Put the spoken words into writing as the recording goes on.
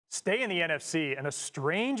stay in the NFC, and a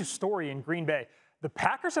strange story in Green Bay. The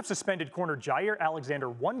Packers have suspended corner Jaire Alexander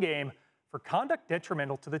 1 game for conduct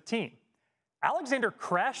detrimental to the team. Alexander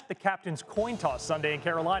crashed the captain's coin toss Sunday in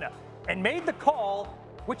Carolina and made the call,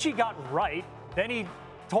 which he got right. Then he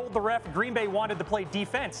told the ref Green Bay wanted to play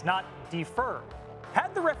defense, not defer.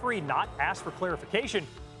 Had the referee not asked for clarification,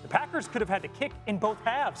 the Packers could have had to kick in both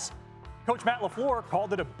halves. Coach Matt LaFleur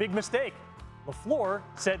called it a big mistake. LaFleur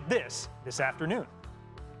said this afternoon.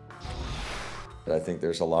 I think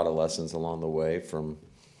there's a lot of lessons along the way from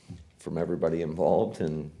everybody involved,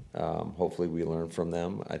 and hopefully we learn from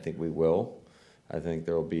them. I think we will. I think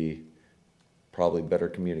there will be probably better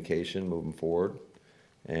communication moving forward.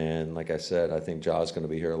 And like I said, I think Ja's going to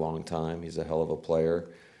be here a long time. He's a hell of a player,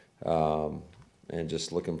 and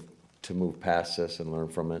just looking to move past this and learn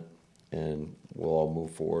from it, and we'll all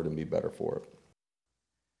move forward and be better for it.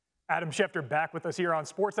 Adam Schefter back with us here on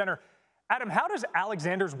SportsCenter. Adam, how does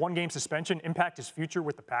Alexander's 1-game suspension impact his future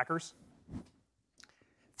with the Packers?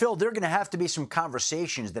 Phil, there are going to have to be some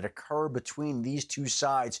conversations that occur between these two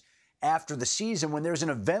sides after the season when there's an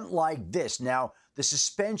event like this. Now, the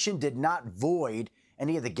suspension did not void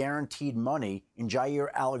any of the guaranteed money in Jaire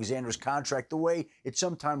Alexander's contract the way it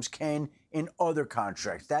sometimes can in other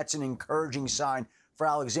contracts. That's an encouraging sign for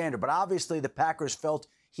Alexander. But obviously, the Packers felt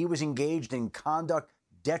he was engaged in conduct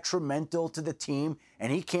detrimental to the team,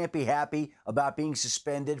 and he can't be happy about being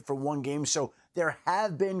suspended for 1 game. So there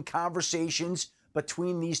have been conversations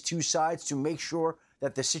between these two sides to make sure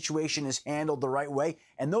that the situation is handled the right way.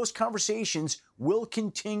 And those conversations will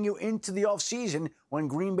continue into the offseason when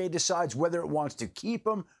Green Bay decides whether it wants to keep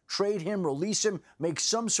him, trade him, release him, make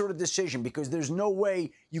some sort of decision, because there's no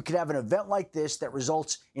way you could have an event like this that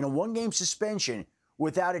results in a 1-game suspension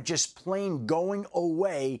without it just plain going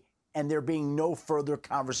away and there being no further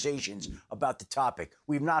conversations about the topic.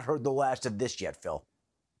 We've not heard the last of this yet, Phil.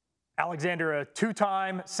 Alexander, a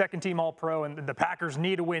 2-time second-team All-Pro, and the Packers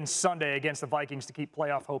need a win Sunday against the Vikings to keep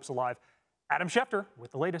playoff hopes alive. Adam Schefter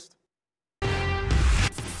with the latest.